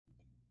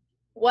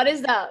What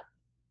is up?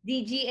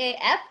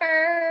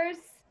 DGAFers.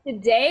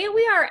 Today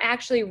we are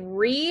actually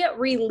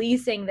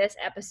re-releasing this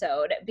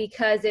episode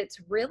because it's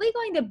really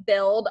going to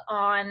build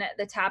on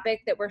the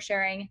topic that we're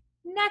sharing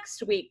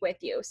next week with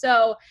you.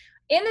 So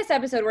in this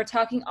episode, we're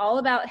talking all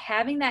about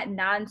having that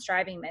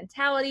non-striving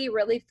mentality,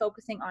 really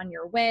focusing on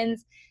your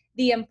wins,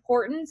 the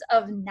importance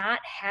of not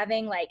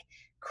having like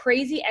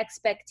crazy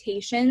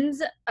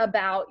expectations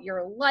about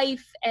your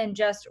life, and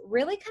just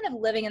really kind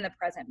of living in the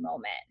present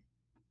moment.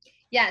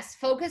 Yes,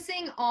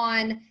 focusing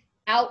on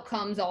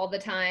outcomes all the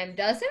time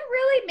doesn't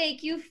really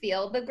make you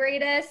feel the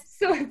greatest.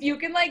 So if you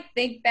can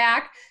think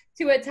back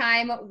to a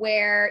time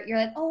where you're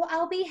like, oh,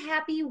 I'll be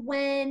happy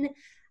when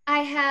I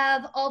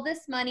have all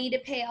this money to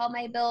pay all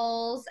my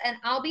bills, and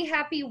I'll be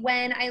happy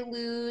when I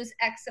lose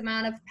X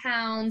amount of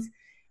pounds.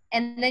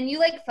 And then you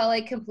felt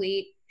like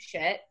complete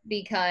shit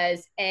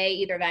because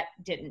either that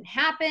didn't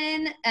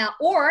happen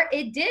or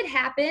it did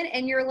happen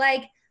and you're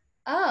like,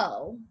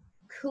 oh,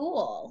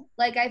 cool.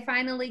 I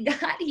finally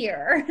got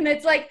here. And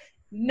it's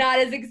not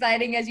as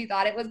exciting as you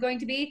thought it was going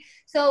to be.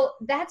 So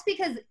that's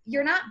because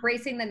you're not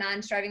bracing the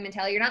non-striving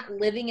mentality. You're not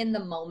living in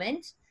the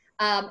moment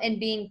and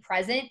being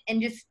present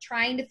and just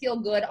trying to feel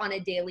good on a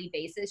daily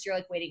basis. You're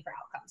waiting for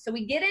outcomes. So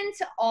we get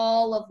into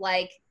all of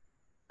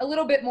a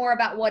little bit more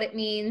about what it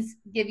means,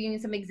 give you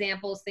some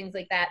examples, things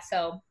like that.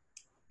 So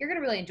you're going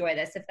to really enjoy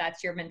this if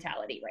that's your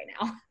mentality right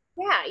now.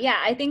 Yeah,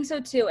 I think so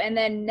too. And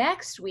then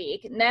next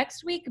week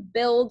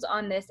builds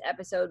on this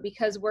episode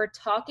because we're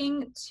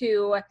talking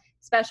to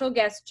special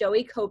guest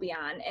Joey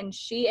Cobian, and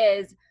she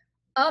is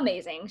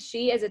amazing.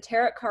 She is a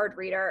tarot card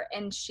reader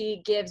and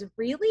she gives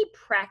really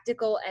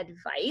practical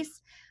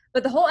advice,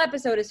 but the whole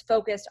episode is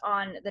focused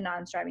on the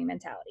non-striving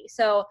mentality.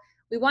 So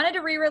we wanted to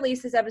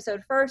re-release this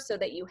episode first so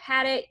that you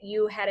had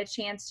a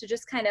chance to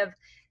just kind of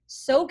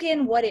soak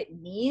in what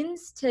it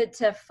means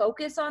to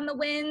focus on the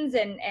wins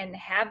and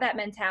have that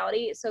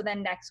mentality. So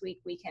then next week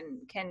we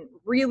can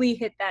really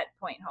hit that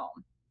point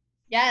home.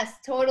 Yes,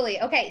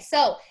 totally. Okay,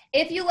 so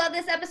if you love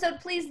this episode,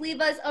 please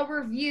leave us a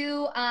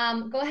review.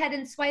 Go ahead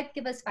and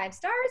give us 5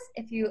 stars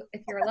if you're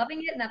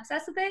loving it and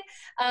obsessed with it.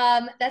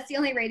 That's the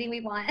only rating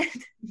we want.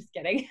 Just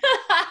kidding.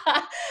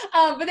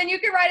 But then you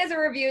can write us a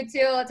review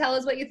too. Tell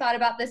us what you thought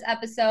about this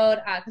episode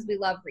because we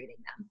love reading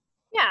them.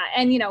 Yeah,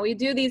 and we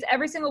do these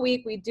every single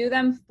week. We do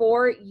them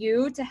for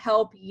you to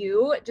help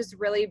you just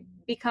really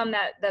become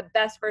the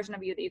best version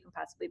of you that you can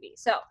possibly be.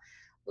 So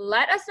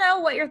let us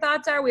know what your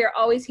thoughts are. We are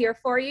always here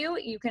for you.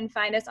 You can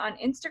find us on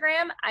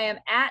Instagram. I am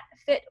at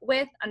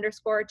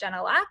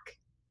fitwith_Jenna Locke.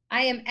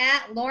 I am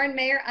at Lauren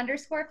Mayer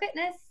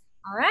 _fitness.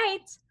 All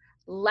right,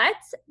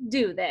 let's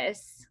do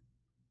this.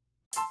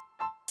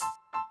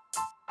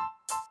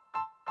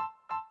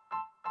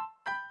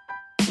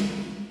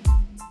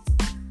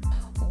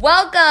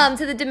 Welcome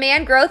to the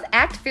Demand Growth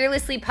Act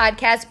Fearlessly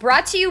podcast,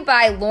 brought to you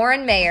by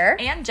Lauren Mayer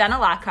and Jenna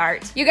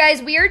Lockhart. You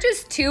guys, we are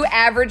just 2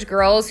 average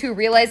girls who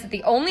realized that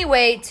the only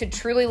way to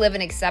truly live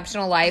an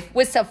exceptional life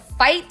was to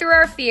fight through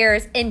our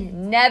fears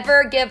and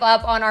never give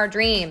up on our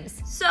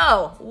dreams.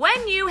 So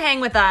when you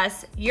hang with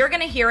us, you're going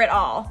to hear it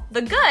all.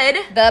 The good,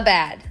 the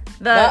bad,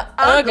 the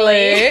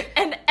ugly,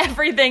 and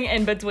everything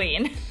in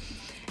between.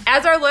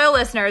 As our loyal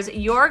listeners,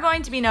 you're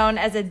going to be known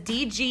as a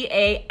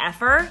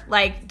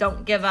DGAFer,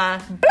 don't give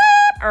a bleep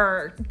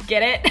or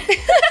get it.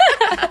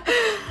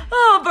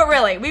 Oh, but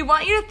really, we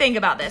want you to think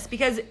about this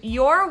because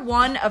you're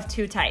one of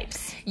 2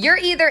 types. You're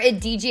either a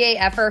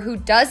DGAFer who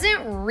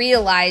doesn't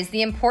realize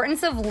the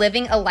importance of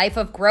living a life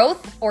of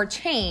growth or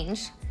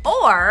change,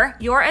 or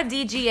you're a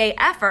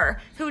DGAFer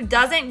who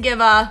doesn't give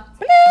a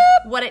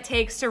bleep what it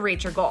takes to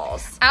reach your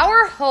goals.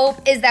 Our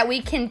hope is that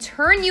we can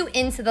turn you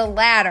into the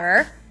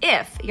latter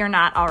if you're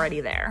not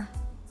already there.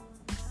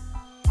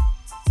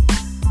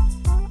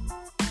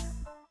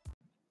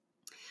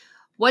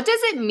 What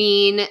does it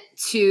mean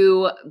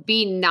to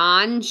be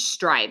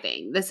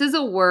non-striving? This is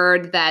a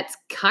word that's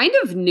kind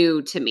of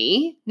new to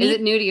me. Is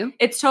it new to you?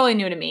 It's totally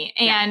new to me.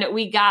 And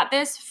we got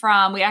this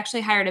we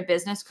actually hired a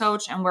business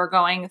coach, and we're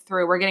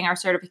getting our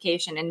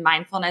certification in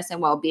mindfulness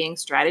and well-being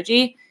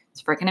strategy.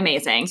 It's freaking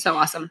amazing. So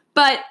awesome.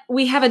 But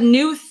we have a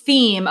new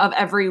theme of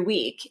every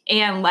week.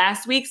 And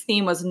last week's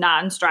theme was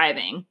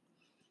non-striving.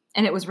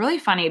 And it was really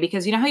funny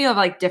because you know how you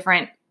have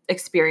different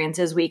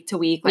experiences week to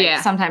week?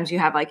 Sometimes you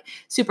have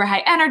super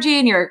high energy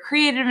and you're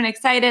creative and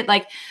excited.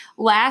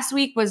 Last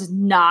week was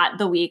not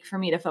the week for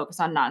me to focus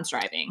on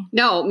non-striving.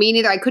 No, me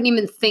neither. I couldn't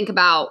even think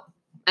about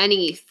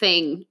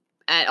anything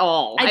at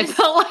all. I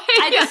felt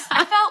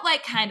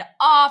kind of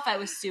off. I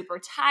was super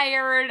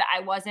tired. I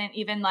wasn't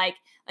even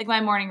my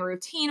morning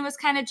routine was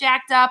kind of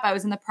jacked up. I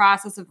was in the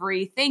process of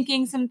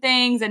rethinking some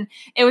things. And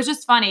it was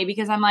just funny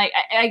because I'm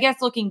I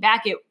guess looking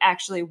back, it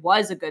actually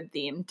was a good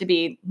theme to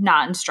be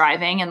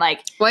non-striving. And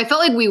well, I felt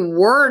like we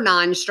were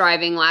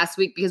non-striving last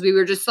week because we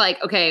were just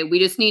okay, we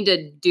just need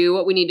to do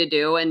what we need to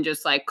do and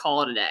just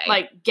call it a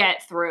day.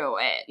 Get through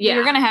it. Yeah.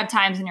 You're going to have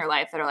times in your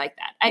life that are like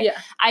that.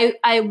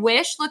 I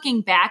wish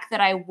looking back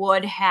that I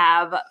would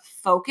have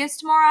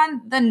focused more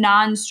on the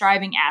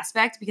non-striving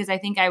aspect because I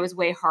think I was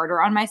way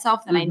harder on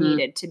myself than I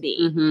needed to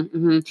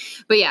be.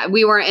 But yeah,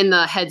 we weren't in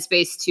the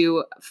headspace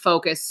to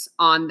focus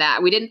on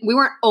that. We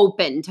weren't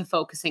open to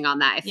focusing on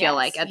that, I feel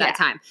like, at that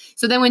time.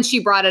 So then when she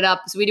brought it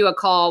up, so we do a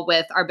call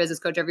with our business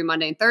coach every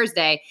Monday and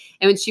Thursday.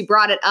 And when she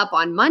brought it up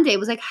on Monday, it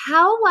was like,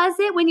 how was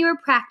it when you were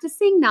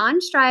practicing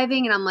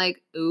non-striving? And I'm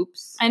like,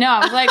 oops. I know. I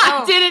was like,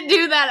 I didn't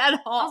do that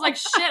at all. I was like,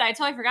 shit, I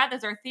totally forgot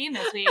that's our theme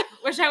this week.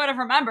 Wish I would have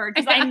remembered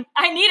because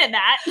I needed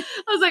that.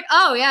 I was like,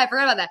 oh yeah, I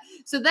forgot about that.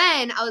 So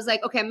then I was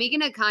like, okay, I'm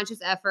making a conscious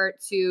effort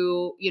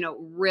to,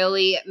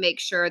 really make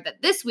sure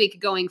that this week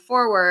going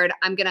forward,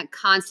 I'm going to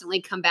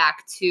constantly come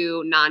back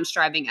to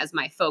non-striving as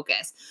my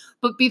focus.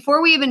 But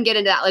before we even get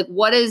into that, like,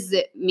 what does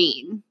it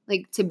mean,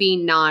 like, to be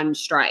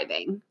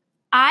non-striving?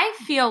 I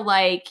feel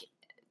like,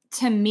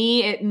 to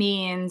me, it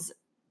means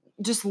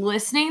just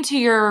listening to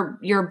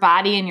your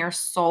body and your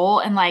soul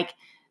and like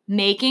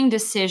making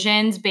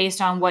decisions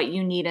based on what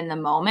you need in the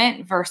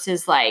moment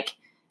versus like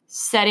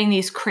setting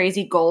these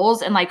crazy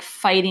goals and like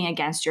fighting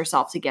against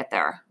yourself to get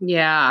there.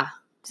 Yeah.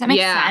 Does that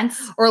make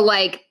sense? Or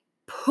like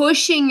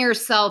pushing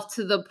yourself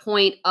to the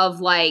point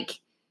of like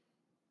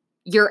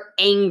you're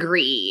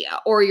angry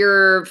or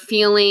you're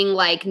feeling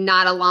like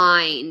not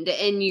aligned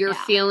and you're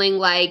feeling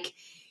like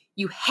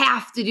you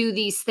have to do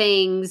these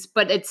things,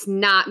 but it's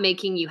not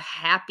making you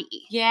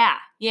happy. Yeah.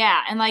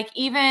 Yeah. And like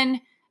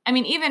even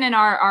in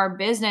our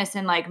business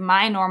and like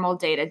my normal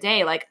day to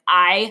day, like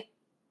I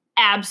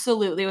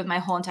absolutely with my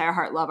whole entire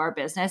heart love our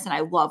business and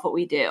I love what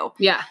we do.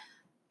 Yeah.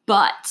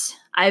 But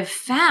I've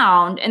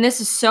found, and this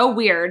is so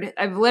weird,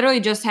 I've literally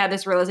just had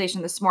this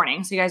realization this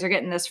morning. So you guys are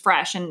getting this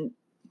fresh, and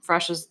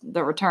fresh is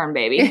the return,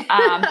 baby. Like,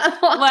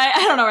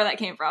 I don't know where that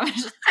came from.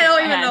 I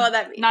don't even know what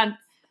that means.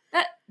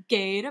 That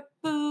gator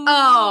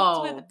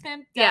boots with a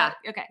pimp. Yeah.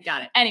 Okay.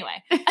 Got it.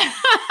 Anyway.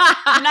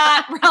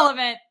 Not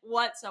relevant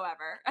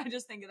whatsoever. I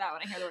just think of that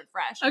when I hear the word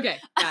fresh. Okay.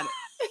 Got it.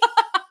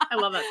 I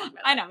love that song.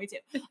 I know, me too.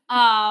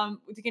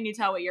 Can you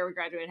tell what year we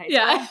graduated high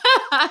school?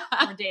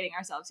 Yeah. We're dating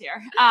ourselves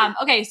here.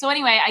 Okay. So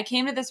anyway, I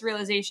came to this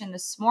realization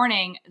this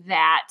morning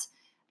that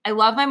I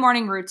love my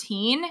morning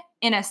routine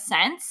in the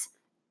sense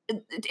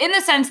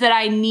that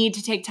I need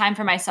to take time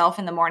for myself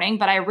in the morning,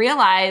 but I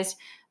realized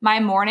my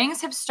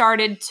mornings have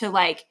started to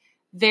like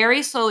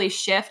very slowly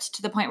shift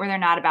to the point where they're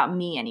not about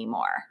me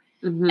anymore.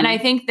 And I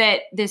think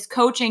that this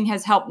coaching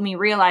has helped me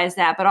realize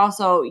that, but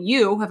also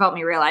you have helped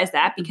me realize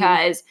that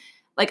because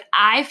like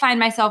I find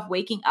myself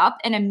waking up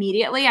and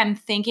immediately I'm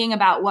thinking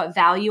about what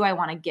value I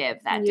want to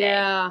give that day.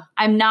 Yeah.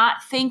 I'm not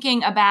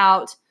thinking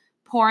about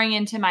pouring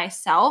into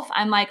myself.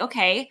 I'm like,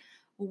 okay,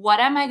 what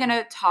am I going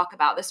to talk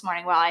about this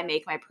morning while I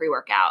make my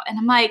pre-workout? And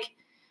I'm like,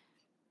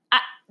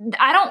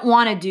 I don't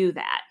want to do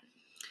that.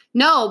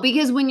 No,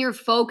 because when you're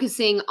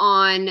focusing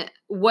on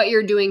what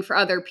you're doing for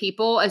other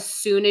people, as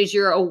soon as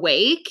you're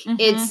awake,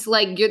 it's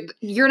like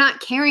you're not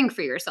caring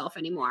for yourself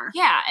anymore.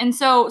 Yeah. And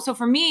so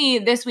for me,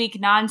 this week,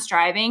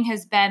 non-striving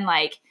has been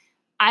like,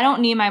 I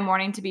don't need my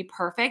morning to be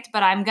perfect,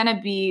 but I'm going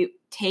to be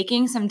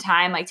taking some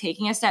time, like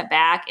taking a step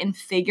back and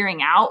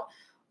figuring out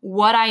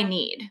what I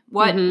need,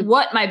 what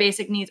my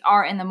basic needs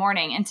are in the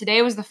morning. And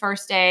today was the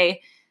first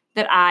day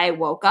that I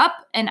woke up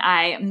and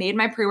I made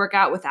my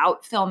pre-workout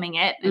without filming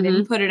it. I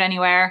didn't put it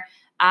anywhere.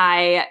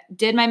 I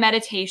did my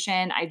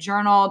meditation. I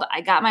journaled. I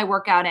got my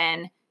workout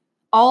in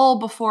all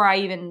before I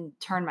even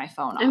turned my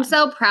phone on. I'm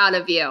so proud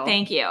of you.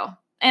 Thank you.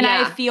 And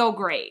I feel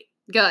great.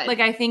 Good. Like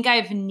I think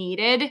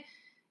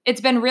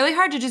it's been really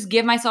hard to just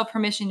give myself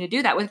permission to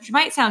do that, which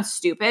might sound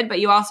stupid,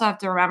 but you also have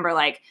to remember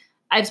like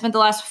I've spent the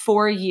last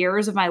 4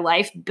 years of my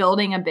life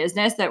building a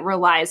business that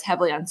relies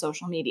heavily on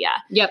social media.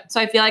 Yep. So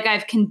I feel like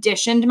I've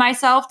conditioned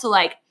myself to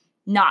like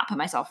not put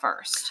myself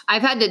first.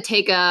 I've had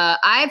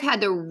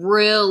to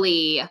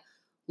really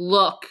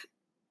look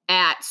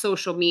at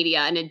social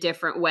media in a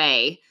different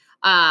way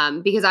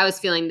because I was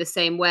feeling the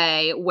same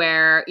way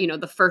where,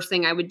 the first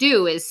thing I would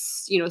do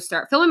is,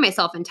 start filming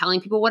myself and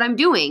telling people what I'm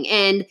doing.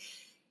 And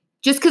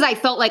just because I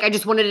felt like I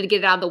just wanted to get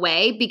it out of the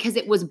way because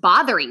it was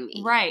bothering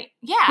me. Right.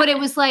 Yeah. But it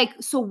was like,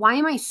 so why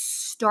am I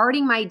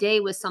starting my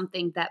day with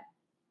something that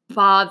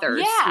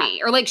bothers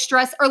me or like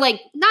stress or like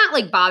not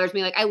like bothers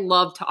me? Like I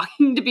love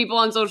talking to people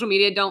on social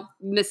media. Don't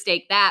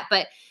mistake that.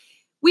 But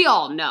we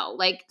all know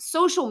like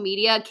social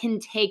media can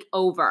take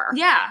over.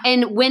 Yeah.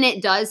 And when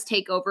it does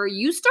take over,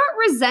 you start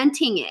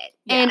resenting it.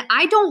 Yeah. And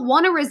I don't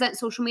want to resent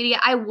social media.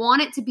 I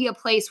want it to be a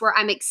place where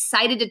I'm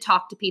excited to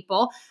talk to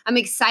people. I'm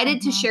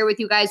excited to share with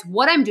you guys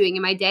what I'm doing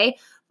in my day,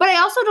 but I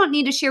also don't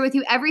need to share with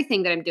you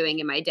everything that I'm doing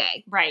in my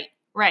day. Right.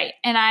 Right.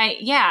 And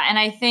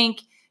I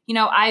think,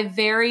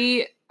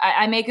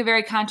 I make a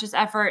very conscious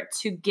effort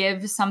to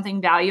give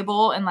something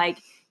valuable and like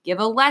give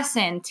a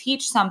lesson,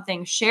 teach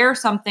something, share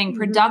something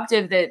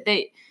productive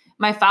that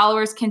my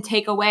followers can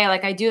take away.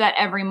 Like I do that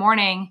every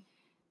morning,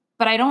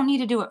 but I don't need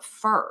to do it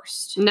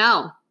first.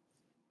 No.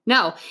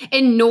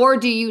 And nor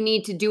do you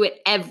need to do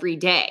it every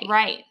day.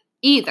 Right.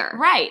 Either.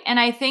 Right. And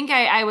I think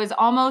I was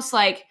almost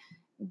like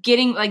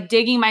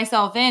digging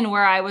myself in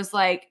where I was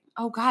like,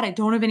 oh God, I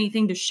don't have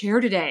anything to share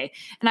today.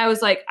 And I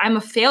was like, I'm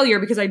a failure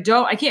because I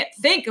can't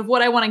think of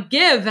what I want to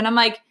give. And I'm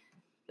like,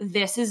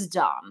 this is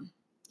dumb.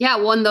 Yeah.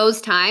 Well, in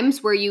those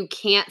times where you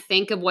can't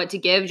think of what to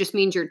give just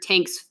means your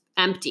tank's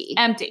empty.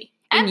 Empty.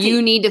 And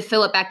you need to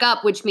fill it back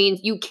up, which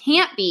means you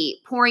can't be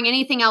pouring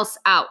anything else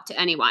out to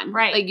anyone.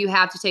 Right. Like you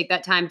have to take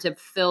that time to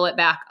fill it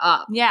back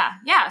up. Yeah.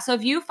 Yeah. So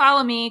if you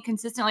follow me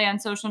consistently on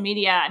social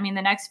media, I mean,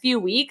 the next few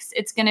weeks,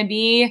 it's going to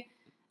be,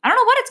 I don't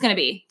know what it's going to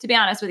be, to be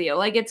honest with you.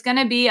 Like it's going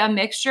to be a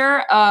mixture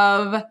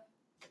of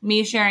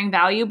me sharing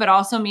value, but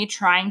also me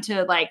trying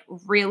to like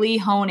really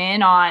hone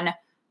in on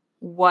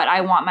what I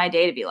want my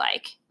day to be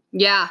like.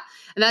 Yeah.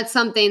 And that's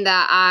something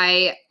that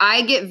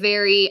I get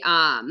very,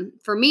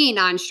 for me,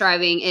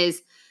 non-striving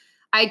is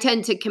I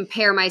tend to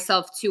compare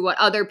myself to what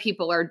other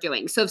people are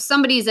doing. So if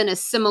somebody's in a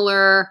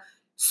similar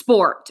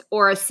sport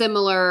or a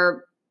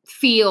similar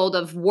field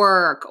of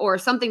work or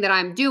something that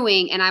I'm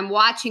doing and I'm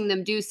watching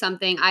them do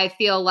something, I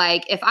feel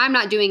like if I'm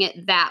not doing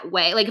it that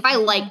way, like if I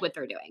like what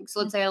they're doing, so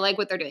let's say I like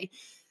what they're doing,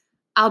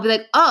 I'll be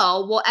like,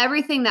 oh, well,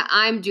 everything that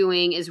I'm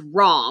doing is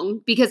wrong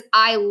because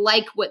I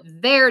like what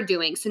they're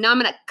doing. So now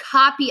I'm going to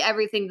copy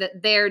everything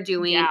that they're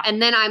doing. Yeah.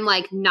 And then I'm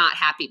like not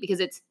happy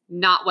because it's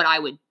not what I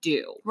would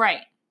do.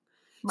 Right.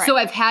 So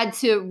I've had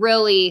to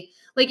really,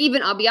 like,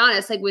 even I'll be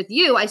honest, like with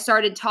you, I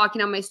started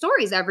talking on my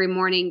stories every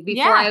morning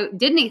before I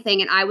did anything.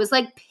 And I was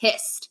like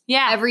pissed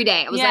every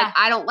day. I was like,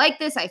 I don't like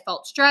this. I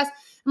felt stressed.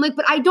 I'm like,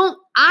 but I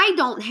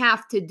don't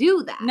have to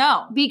do that.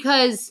 No.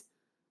 Because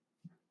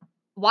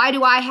why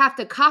do I have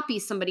to copy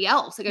somebody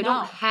else? Like I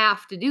don't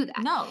have to do that.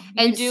 No.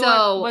 And do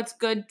so what's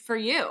good for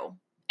you.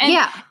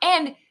 And,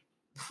 and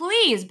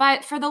please,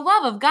 for the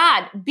love of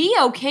God, be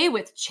okay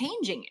with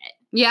changing it.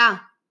 Yeah.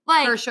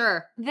 Like for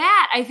sure.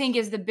 That I think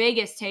is the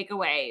biggest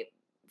takeaway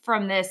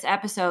from this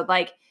episode.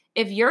 Like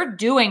if you're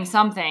doing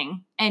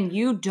something and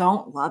you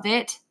don't love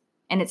it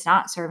and it's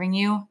not serving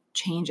you,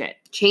 change it.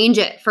 Change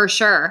it for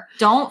sure.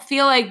 Don't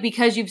feel like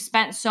because you've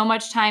spent so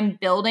much time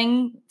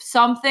building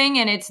something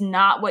and it's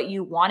not what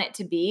you want it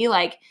to be,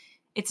 like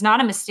it's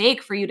not a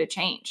mistake for you to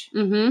change.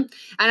 Mm-hmm.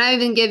 And I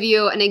even give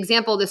you an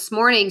example this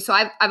morning. So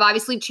I've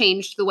obviously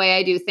changed the way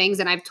I do things,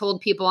 and I've told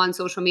people on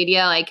social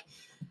media, like,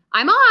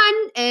 I'm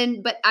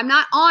on, but I'm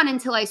not on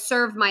until I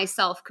serve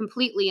myself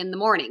completely in the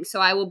morning. So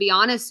I will be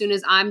on as soon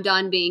as I'm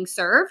done being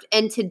served.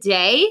 And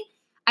today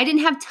I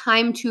didn't have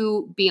time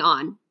to be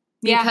on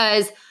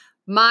because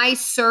my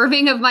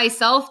serving of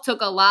myself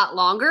took a lot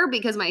longer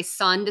because my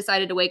son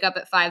decided to wake up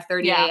at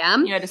 5:30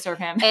 a.m. You had to serve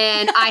him.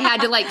 And I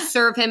had to like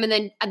serve him, and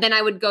then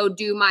I would go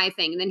do my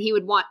thing, and then he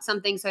would want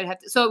something. So I'd have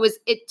to,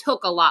 it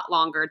took a lot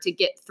longer to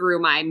get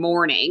through my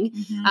morning,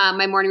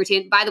 my morning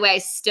routine. By the way, I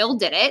still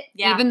did it.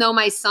 Yeah. Even though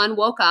my son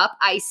woke up,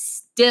 I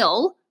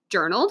still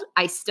journaled.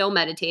 I still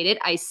meditated.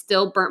 I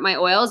still burnt my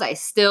oils. I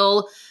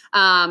still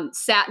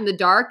sat in the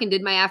dark and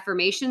did my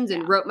affirmations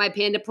and wrote my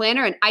Panda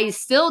planner. And I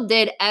still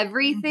did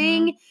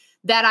everything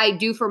that I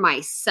do for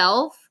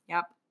myself.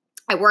 Yep.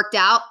 I worked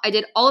out. I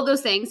did all of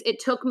those things. It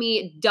took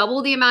me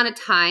double the amount of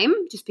time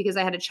just because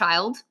I had a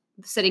child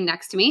sitting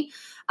next to me.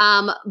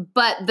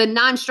 But the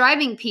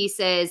non-striving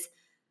piece is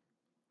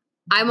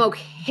I'm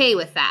okay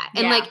with that.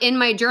 And like in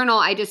my journal,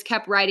 I just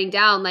kept writing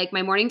down, like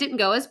my morning didn't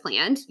go as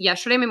planned.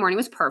 Yesterday, my morning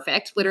was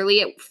perfect. Literally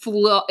it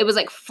was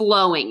like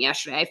flowing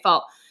yesterday.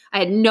 I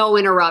had no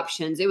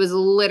interruptions. It was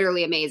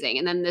literally amazing.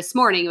 And then this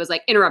morning it was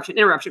like interruption,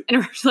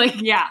 like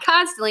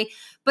constantly.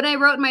 But I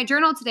wrote in my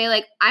journal today,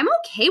 like, I'm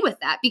okay with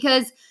that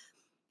because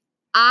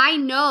I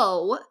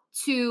know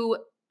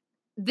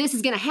this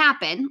is going to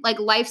happen. Like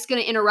life's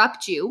going to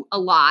interrupt you a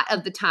lot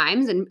of the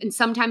times. And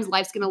sometimes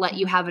life's going to let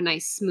you have a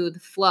nice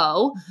smooth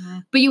flow,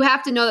 but you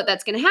have to know that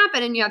that's going to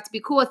happen and you have to be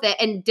cool with it.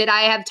 And did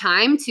I have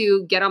time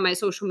to get on my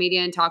social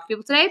media and talk to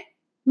people today?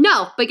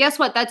 No, but guess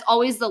what? That's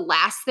always the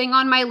last thing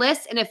on my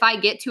list. And if I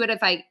get to it,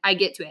 I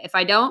get to it. If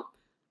I don't,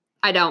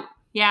 I don't.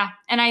 Yeah.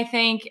 And I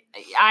think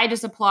I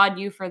just applaud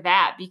you for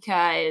that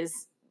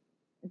because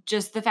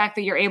just the fact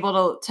that you're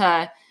able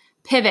to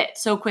pivot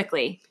so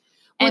quickly.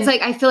 Well, it's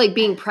like, I feel like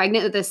being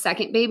pregnant with a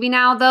second baby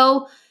now,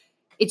 though,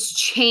 it's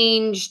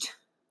changed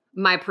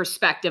my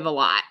perspective a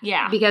lot.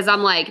 Yeah. Because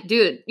I'm like,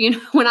 dude,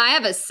 when I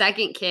have a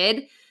second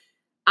kid,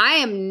 I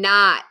am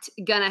not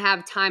going to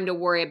have time to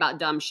worry about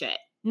dumb shit.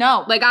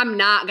 No. Like, I'm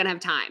not going to have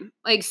time.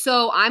 Like,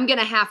 so I'm going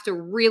to have to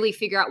really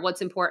figure out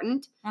what's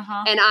important.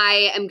 And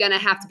I am going to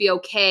have to be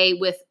okay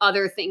with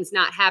other things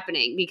not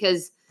happening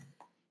because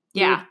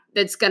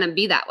that's going to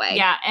be that way.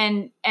 Yeah.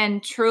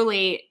 And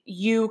truly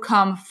you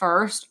come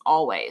first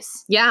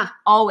always. Yeah.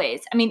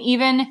 Always. I mean,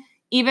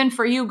 even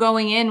for you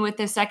going in with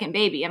this second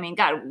baby, I mean,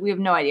 God, we have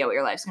no idea what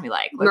your life's going to be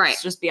like.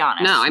 Let's just be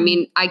honest. No, I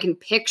mean, I can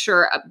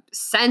picture a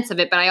sense of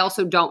it, but I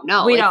also don't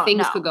know.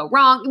 Things could go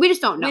wrong. We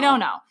just don't know. We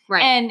don't know.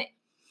 Right. And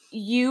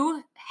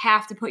you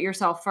have to put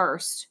yourself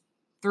first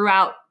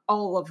throughout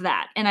all of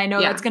that. And I know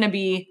that's going to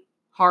be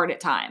hard at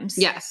times.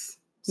 Yes.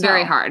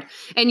 Very hard.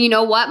 And you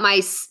know what?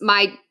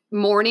 My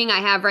morning I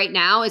have right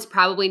now is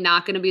probably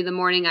not going to be the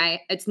morning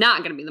it's not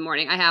going to be the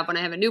morning I have when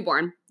I have a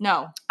newborn.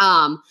 No.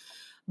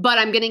 but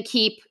I'm going to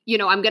keep,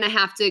 I'm going to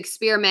have to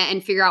experiment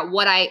and figure out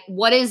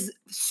what is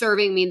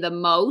serving me the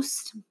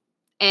most.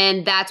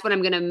 And that's what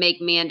I'm going to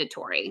make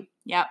mandatory.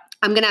 Yep.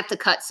 I'm going to have to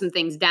cut some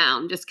things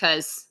down just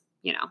because,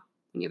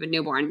 when you have a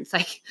newborn, it's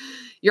like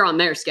you're on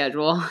their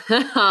schedule.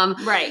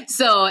 Right.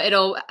 So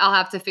I'll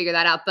have to figure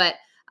that out. But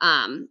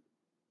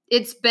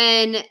it's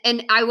been,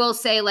 and I will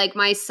say, like,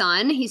 my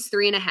son, he's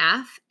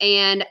 3.5.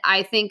 And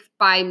I think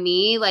by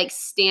me, like,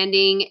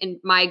 standing in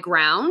my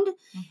ground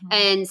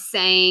and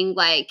saying,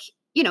 like,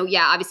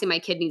 obviously my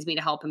kid needs me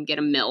to help him get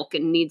him milk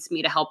and needs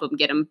me to help him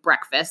get him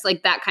breakfast,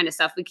 like that kind of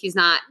stuff. Like, he's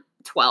not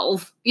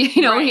 12,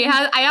 Right.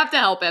 I have to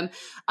help him.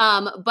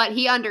 But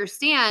he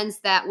understands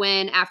that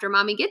when after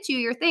mommy gets you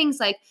your things,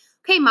 like,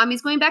 okay,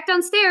 mommy's going back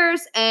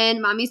downstairs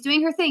and mommy's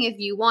doing her thing. If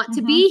you want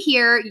to be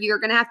here, you're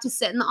going to have to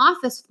sit in the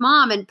office with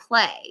mom and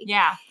play.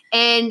 Yeah.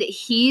 And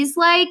he's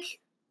like,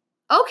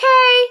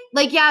 okay.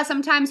 Like, yeah,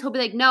 sometimes he'll be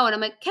like, no. And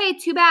I'm like, okay,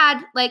 too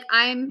bad. Like,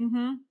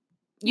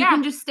 you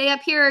can just stay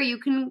up here. You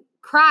can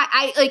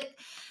cry.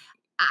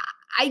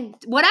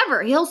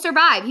 Whatever. He'll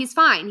survive. He's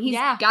fine. He's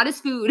got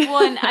his food.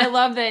 Well, and I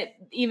love that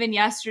even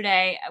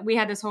yesterday we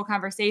had this whole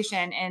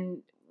conversation,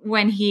 and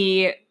when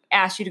he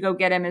asked you to go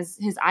get him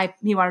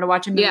he wanted to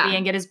watch a movie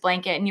and get his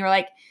blanket, and you were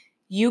like,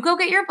 you go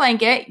get your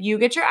blanket, you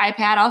get your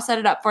iPad, I'll set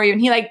it up for you.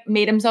 And he like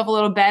made himself a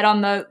little bed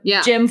on the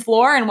gym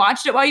floor and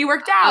watched it while you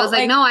worked out. I was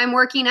like, no, I'm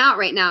working out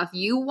right now. If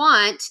you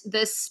want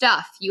this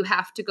stuff, you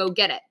have to go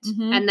get it.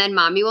 And then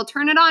mommy will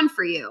turn it on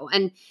for you.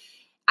 And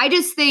I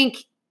just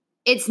think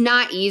it's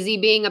not easy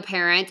being a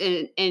parent,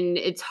 and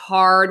it's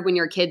hard when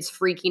your kid's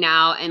freaking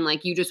out and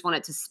like you just want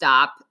it to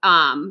stop.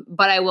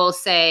 But I will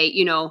say,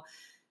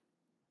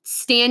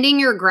 standing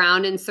your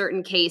ground in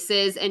certain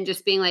cases and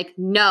just being like,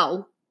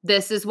 no,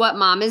 this is what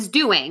mom is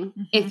doing.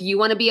 If you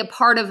want to be a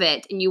part of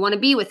it and you want to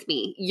be with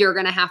me, you're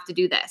going to have to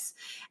do this.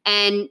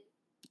 And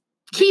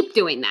keep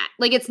doing that.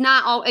 Like, it's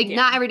not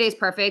not every day is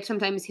perfect.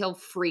 Sometimes he'll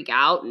freak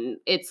out and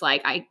it's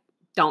like, I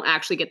don't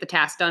actually get the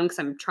task done because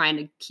I'm trying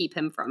to keep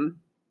him from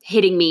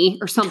hitting me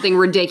or something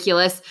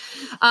ridiculous.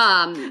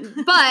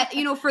 But,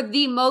 for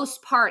the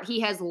most part, he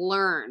has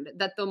learned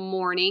that the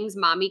mornings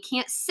mommy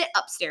can't sit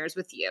upstairs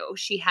with you.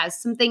 She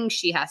has some things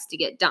she has to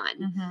get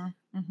done.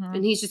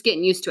 And he's just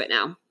getting used to it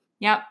now.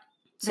 Yep.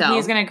 So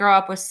he's going to grow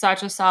up with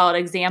such a solid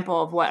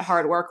example of what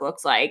hard work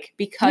looks like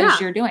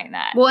because you're doing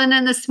that. Well, and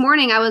then this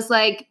morning I was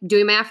like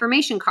doing my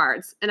affirmation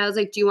cards and I was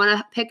like, do you want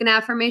to pick an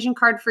affirmation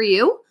card for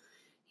you?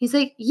 He's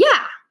like,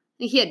 yeah.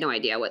 He had no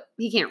idea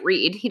he can't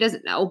read. He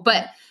doesn't know.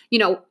 But,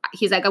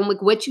 he's like, I'm like,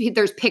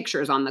 there's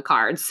pictures on the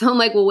cards. So I'm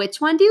like, well,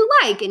 which one do you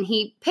like? And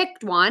he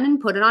picked one and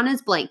put it on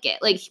his blanket.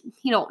 Like,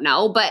 he don't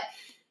know. But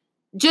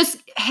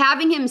just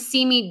having him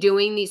see me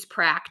doing these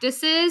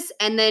practices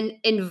and then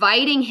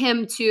inviting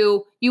him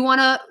to, you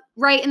want to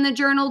write in the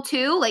journal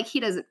too? Like,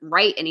 he doesn't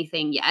write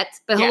anything yet,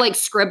 but he'll like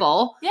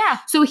scribble. Yeah.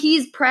 So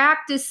he's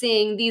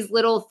practicing these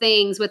little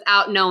things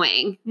without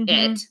knowing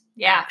it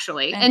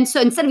actually. And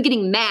so instead of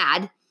getting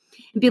mad,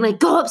 and being like,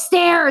 go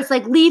upstairs,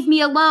 like, leave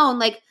me alone.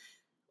 Like,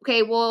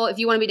 okay, well, if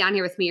you want to be down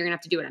here with me, you're going to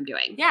have to do what I'm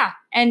doing. Yeah.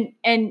 And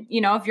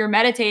if you're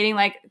meditating,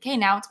 like, okay,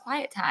 now it's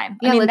quiet time.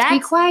 Yeah, let's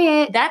be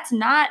quiet. That's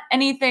not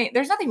anything.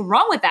 There's nothing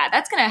wrong with that.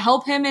 That's going to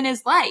help him in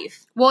his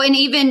life. Well, and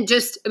even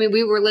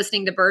we were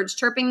listening to birds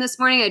chirping this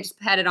morning. I just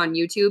had it on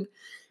YouTube.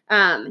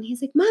 And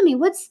he's like, Mommy,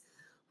 what's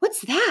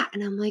that?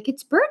 And I'm like,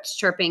 it's birds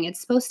chirping. It's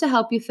supposed to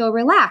help you feel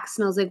relaxed.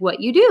 And I was like, what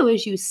you do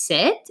is you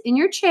sit in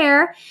your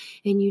chair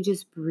and you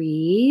just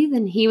breathe.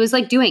 And he was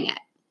like doing it.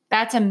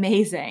 That's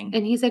amazing.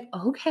 And he's like,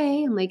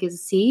 okay. I'm like,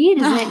 isn't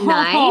it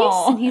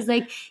nice? And he's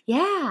like,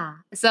 yeah.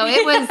 So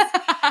it was,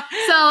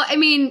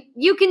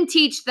 you can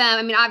teach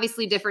them.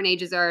 Obviously different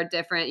ages are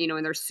different,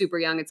 when they're super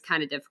young, it's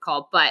kind of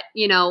difficult, but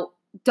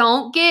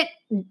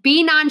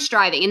be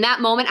non-striving. In that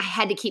moment, I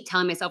had to keep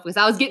telling myself because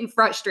I was getting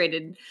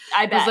frustrated.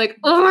 I bet. I was like,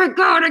 oh my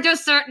God, I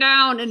just sat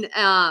down. And,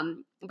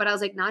 but I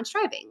was like,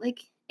 non-striving, like,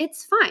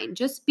 it's fine.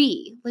 Just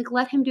be like,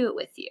 let him do it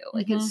with you.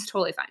 Like, it's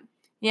totally fine.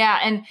 Yeah.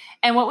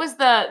 And what was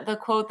the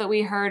quote that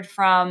we heard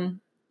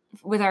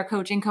with our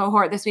coaching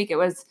cohort this week? It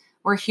was,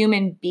 we're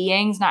human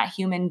beings, not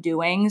human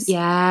doings. Yes.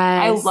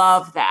 I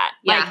love that.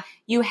 Yeah. Like,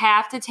 you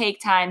have to take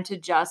time to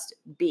just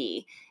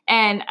be.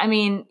 And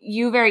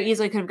you very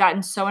easily could have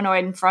gotten so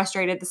annoyed and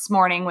frustrated this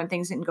morning when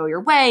things didn't go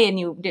your way and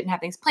you didn't have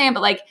things planned.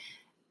 But like,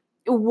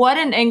 what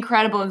an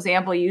incredible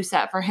example you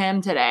set for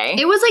him today.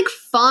 It was like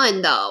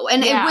fun though.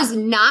 And it was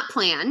not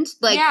planned.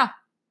 Like,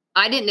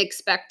 I didn't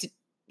expect to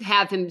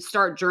have him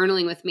start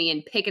journaling with me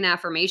and pick an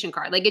affirmation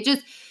card. Like,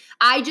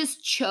 I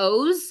just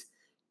chose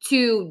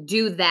to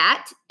do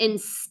that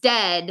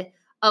instead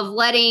of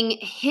letting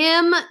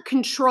him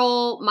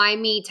control my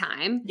me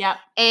time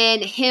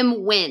and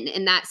him win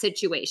in that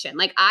situation.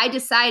 Like, I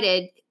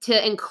decided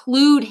to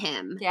include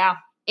him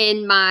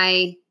in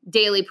my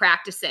daily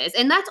practices.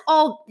 And that's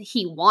all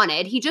he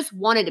wanted. He just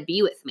wanted to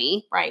be with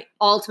me. Right.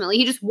 Ultimately,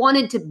 he just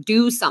wanted to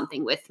do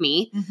something with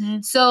me.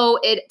 So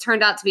it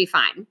turned out to be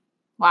fine.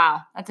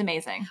 Wow. That's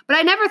amazing. But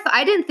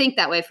I didn't think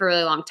that way for a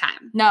really long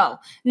time. No.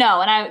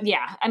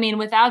 And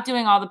without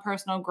doing all the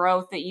personal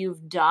growth that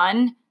you've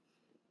done,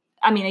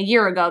 a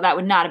year ago, that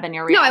would not have been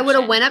your No, reaction. I would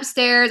have went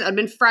upstairs. I would have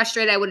been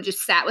frustrated. I would have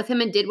just sat with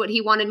him and did what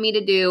he wanted me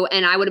to do.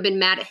 And I would have been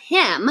mad at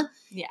him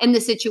in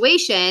the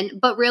situation.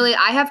 But really,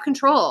 I have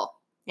control.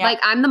 Yeah. Like,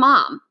 I'm the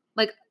mom.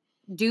 Like,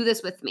 do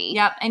this with me.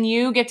 Yep. And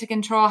you get to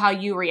control how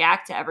you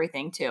react to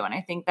everything too. And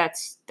I think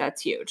that's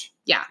huge.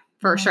 Yeah,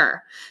 for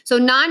sure. So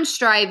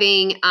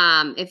non-striving,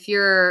 if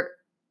you're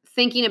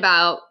thinking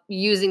about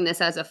using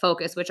this as a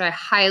focus, which I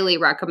highly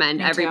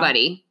recommend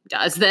everybody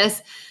does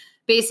this,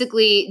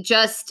 basically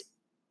just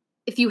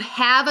if you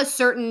have a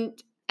certain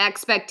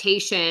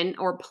expectation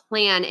or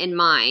plan in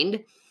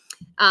mind,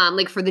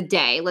 like for the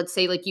day, let's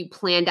say like you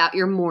planned out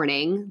your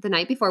morning the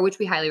night before, which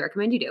we highly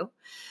recommend you do.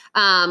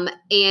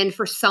 And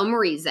for some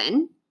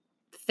reason,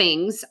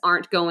 things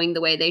aren't going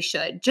the way they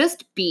should.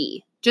 Just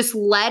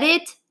let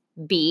it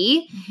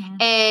be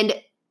and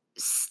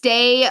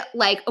stay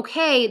like,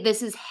 okay,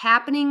 this is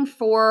happening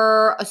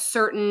for a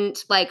certain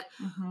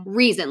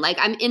reason. Like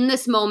I'm in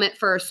this moment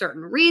for a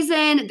certain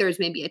reason. There's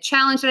maybe a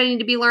challenge that I need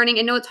to be learning.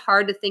 I know it's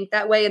hard to think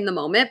that way in the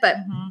moment, but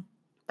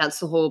that's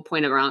the whole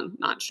point around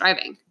not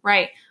striving.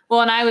 Right.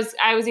 Well, and I was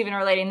even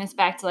relating this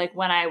back to like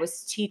when I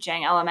was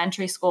teaching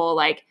elementary school,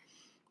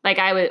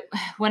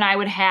 when I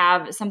would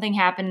have something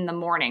happen in the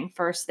morning,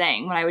 first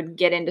thing, when I would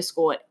get into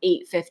school at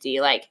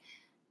 8:50,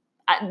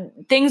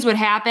 things would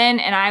happen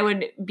and I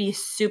would be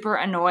super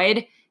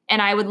annoyed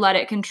and I would let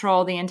it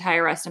control the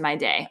entire rest of my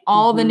day.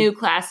 All the new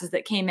classes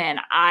that came in,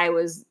 I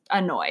was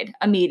annoyed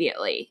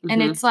immediately.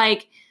 And it's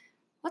like,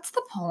 what's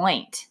the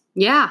point?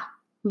 Yeah.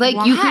 Like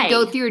Why? You could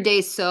go through your day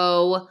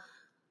so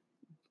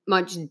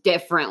much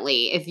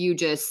differently if you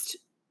just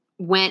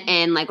went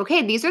in like,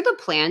 okay, these are the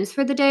plans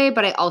for the day,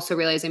 but I also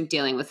realize I'm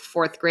dealing with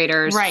fourth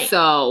graders. Right.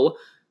 So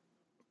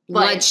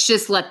let's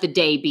just let the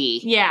day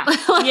be. Yeah.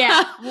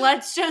 Yeah.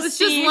 Let's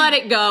just let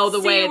it go the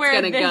way it's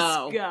going to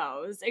go.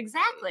 go. Goes.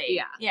 Exactly.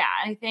 Yeah. Yeah.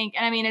 I think,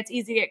 and I mean, it's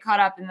easy to get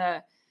caught up in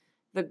the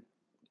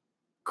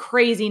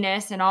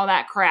craziness and all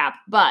that crap,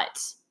 but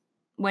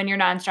when you're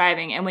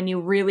non-striving and when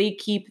you really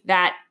keep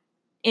that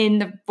in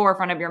the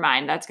forefront of your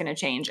mind, that's going to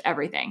change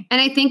everything. And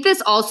I think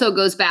this also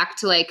goes back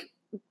to like,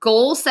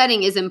 goal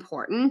setting is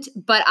important,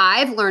 but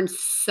I've learned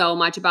so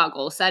much about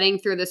goal setting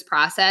through this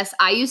process.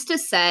 I used to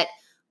set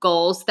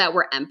goals that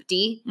were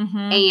empty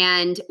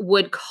and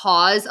would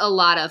cause a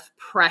lot of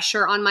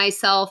pressure on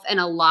myself and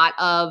a lot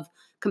of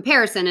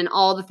comparison and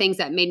all the things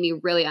that made me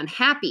really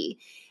unhappy.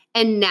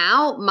 And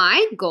now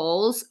my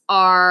goals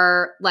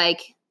are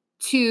like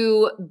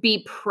to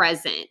be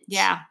present.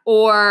 Yeah.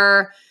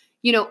 Or,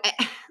 you know,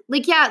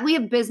 like, yeah, we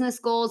have business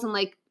goals and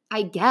like,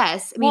 I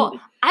guess. I mean,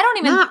 Well, I don't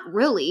even. not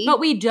really. But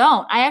we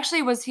don't. I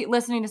actually was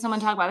listening to someone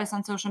talk about this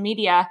on social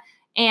media,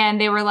 and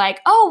they were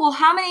like, "Oh, well,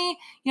 how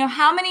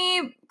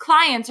many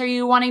clients are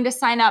you wanting to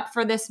sign up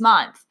for this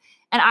month?"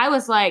 And I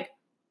was like,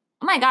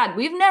 "Oh my God,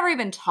 we've never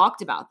even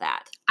talked about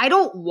that." I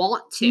don't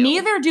want to.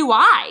 Neither do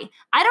I.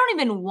 I don't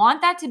even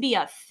want that to be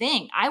a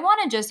thing. I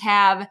want to just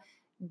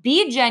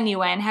be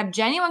genuine, have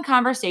genuine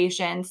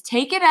conversations,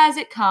 take it as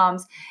it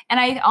comes. And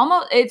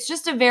it's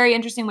just a very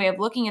interesting way of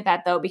looking at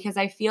that though, because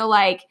I feel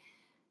like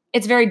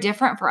it's very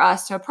different for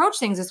us to approach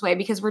things this way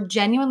because we're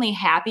genuinely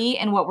happy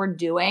in what we're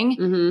doing.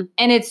 Mm-hmm.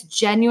 And it's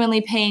genuinely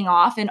paying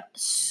off in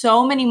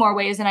so many more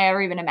ways than I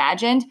ever even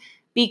imagined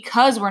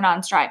because we're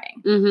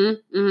non-striving.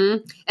 Mm-hmm.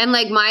 Mm-hmm. And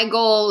like my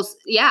goals,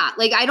 yeah,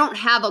 like I don't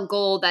have a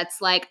goal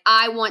that's like,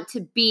 I want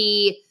to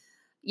be,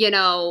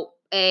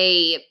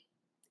 a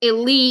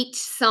elite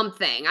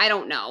something. I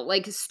don't know,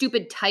 like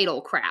stupid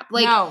title crap.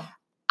 Like No.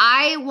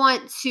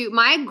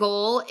 my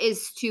goal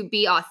is to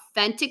be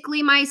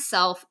authentically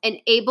myself and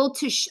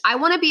I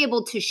want to be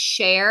able to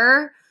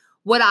share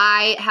what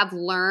I have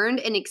learned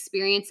and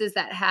experiences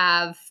that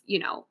have,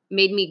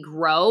 made me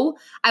grow.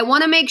 I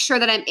want to make sure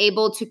that I'm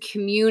able to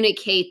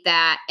communicate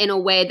that in a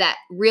way that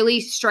really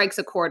strikes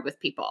a chord with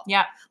people.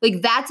 Yeah.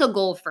 Like that's a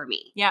goal for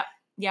me. Yeah.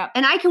 Yeah.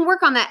 And I can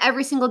work on that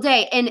every single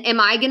day. And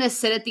am I going to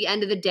sit at the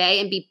end of the day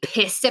and be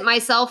pissed at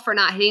myself for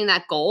not hitting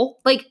that goal?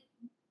 Like,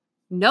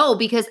 no,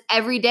 because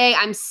every day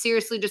I'm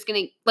seriously just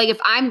going to, like, if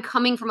I'm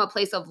coming from a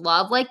place of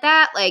love like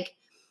that, like,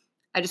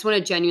 I just want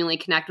to genuinely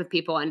connect with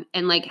people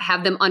and like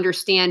have them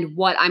understand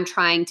what I'm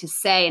trying to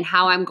say and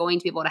how I'm going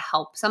to be able to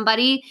help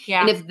somebody.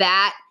 Yeah. And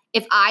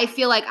if I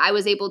feel like I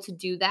was able to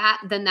do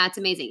that, then that's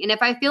amazing. And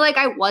if I feel like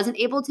I wasn't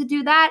able to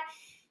do that,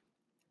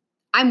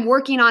 I'm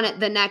working on it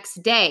the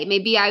next day.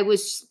 Maybe I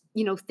was,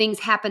 things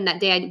happened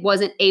that day. I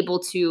wasn't able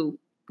to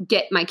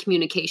get my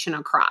communication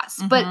across,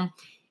 but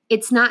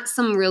it's not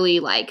some really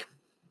like,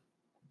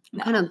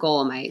 what kind of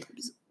goal am I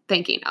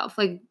thinking of?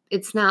 Like,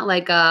 it's not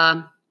like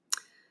a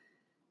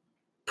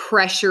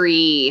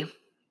pressury,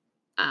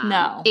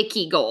 No.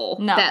 icky goal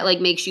No. that like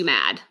makes you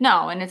mad.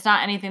 No. And it's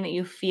not anything that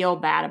you feel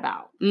bad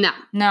about. No.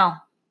 No.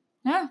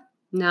 Yeah.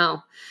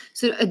 No.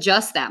 So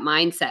adjust that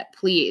mindset,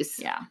 please.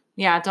 Yeah.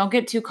 Yeah. Don't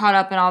get too caught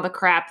up in all the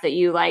crap that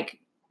you like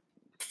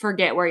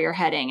forget where you're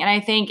heading. And I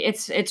think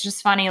it's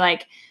just funny.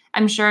 Like,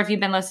 I'm sure if you've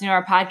been listening to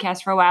our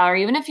podcast for a while, or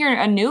even if you're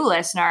a new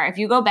listener, if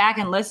you go back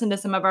and listen to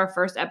some of our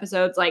first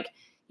episodes, like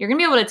you're going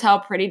to be able to tell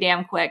pretty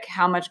damn quick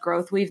how much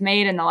growth we've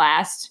made in the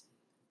last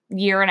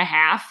year and a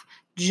half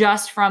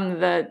just from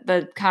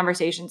the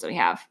conversations that we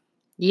have.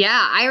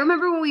 Yeah. I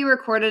remember when we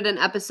recorded an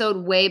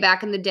episode way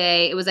back in the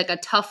day, it was like a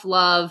tough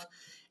love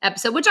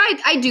episode, which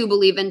I do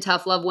believe in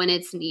tough love when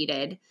it's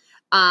needed.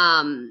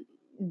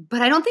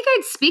 But I don't think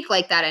I'd speak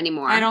like that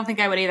anymore. I don't think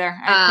I would either.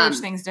 I approach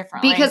things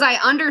differently. Because I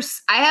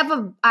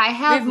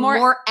have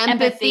more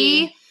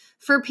empathy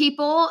for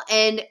people,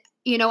 and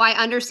I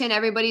understand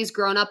everybody's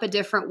grown up a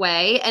different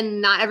way,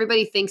 and not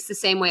everybody thinks the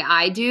same way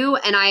I do,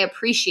 and I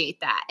appreciate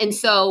that. And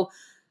so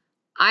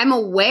I'm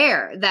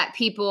aware that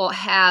people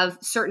have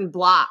certain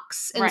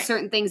blocks and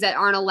certain things that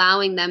aren't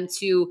allowing them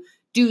to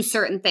do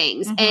certain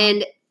things. Mm-hmm.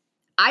 And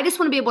I just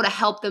want to be able to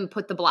help them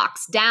put the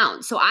blocks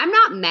down. So I'm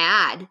not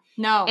mad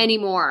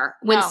anymore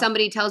when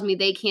somebody tells me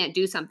they can't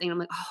do something. I'm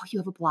like, oh, you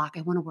have a block.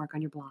 I want to work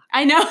on your block.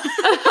 I know.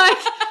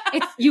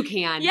 You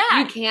can. Yeah.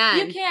 You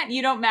can. You can't.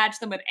 You don't match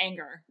them with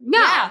anger.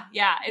 No.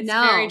 Yeah. It's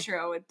very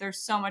true. There's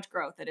so much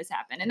growth that has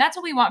happened. And that's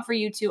what we want for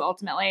you too,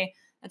 ultimately.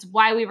 That's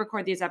why we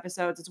record these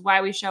episodes. It's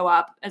why we show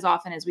up as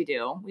often as we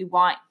do. We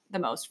want the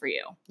most for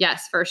you.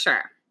 Yes, for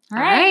sure. All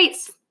right.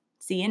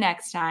 See you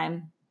next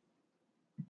time.